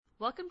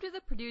Welcome to the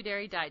Purdue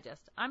Dairy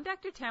Digest. I'm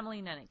Dr.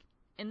 Tamalee Nennick.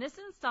 In this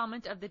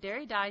installment of the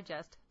Dairy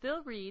Digest,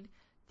 Phil Reed,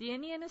 the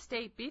Indiana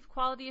State Beef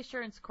Quality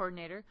Assurance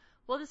Coordinator,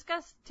 will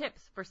discuss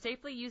tips for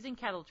safely using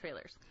cattle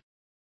trailers.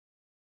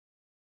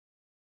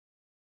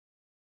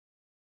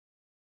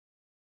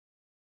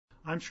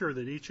 I'm sure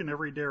that each and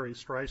every dairy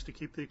strives to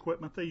keep the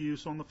equipment they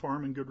use on the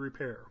farm in good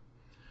repair.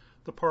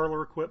 The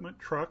parlor equipment,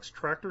 trucks,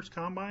 tractors,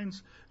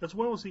 combines, as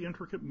well as the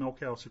intricate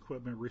milkhouse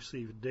equipment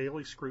receive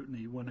daily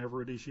scrutiny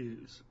whenever it is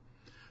used.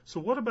 So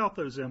what about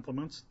those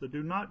implements that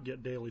do not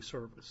get daily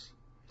service?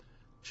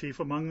 Chief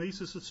among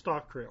these is the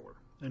stock trailer.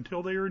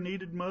 Until they are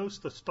needed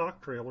most, the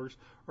stock trailers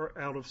are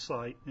out of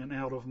sight and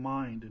out of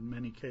mind in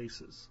many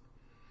cases.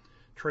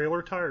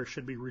 Trailer tires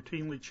should be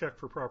routinely checked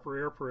for proper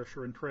air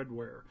pressure and tread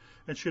wear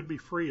and should be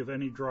free of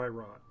any dry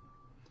rot.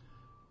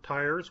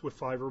 Tires with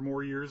 5 or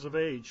more years of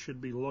age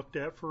should be looked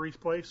at for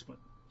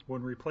replacement.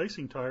 When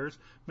replacing tires,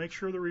 make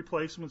sure the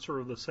replacements are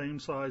of the same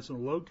size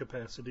and load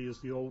capacity as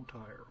the old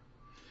tire.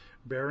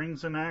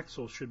 Bearings and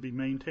axles should be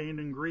maintained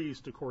and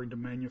greased according to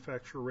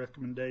manufacturer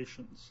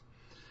recommendations.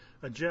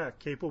 A jack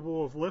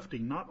capable of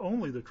lifting not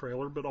only the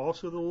trailer but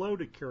also the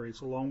load it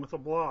carries along with a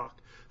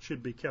block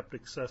should be kept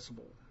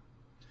accessible.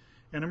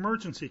 An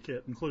emergency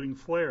kit including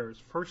flares,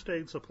 first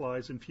aid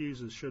supplies, and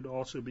fuses should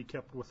also be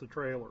kept with the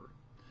trailer.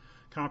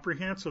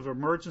 Comprehensive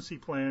emergency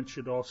plans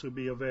should also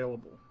be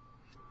available.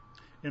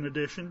 In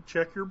addition,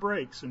 check your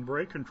brakes and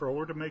brake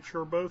controller to make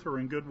sure both are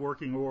in good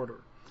working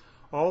order.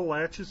 All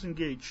latches and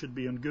gates should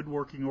be in good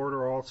working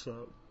order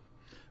also.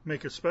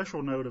 Make a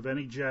special note of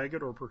any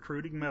jagged or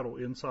protruding metal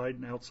inside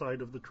and outside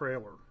of the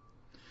trailer.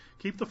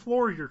 Keep the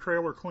floor of your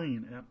trailer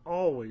clean and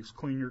always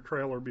clean your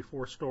trailer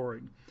before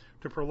storing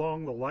to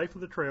prolong the life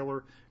of the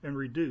trailer and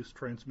reduce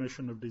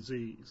transmission of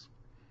disease.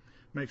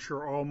 Make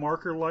sure all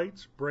marker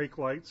lights, brake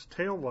lights,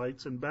 tail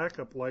lights, and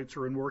backup lights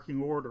are in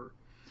working order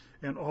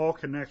and all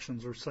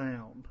connections are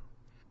sound.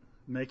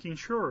 Making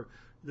sure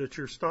that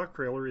your stock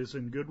trailer is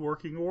in good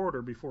working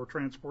order before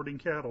transporting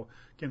cattle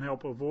can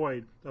help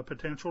avoid a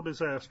potential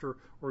disaster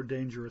or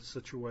dangerous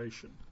situation.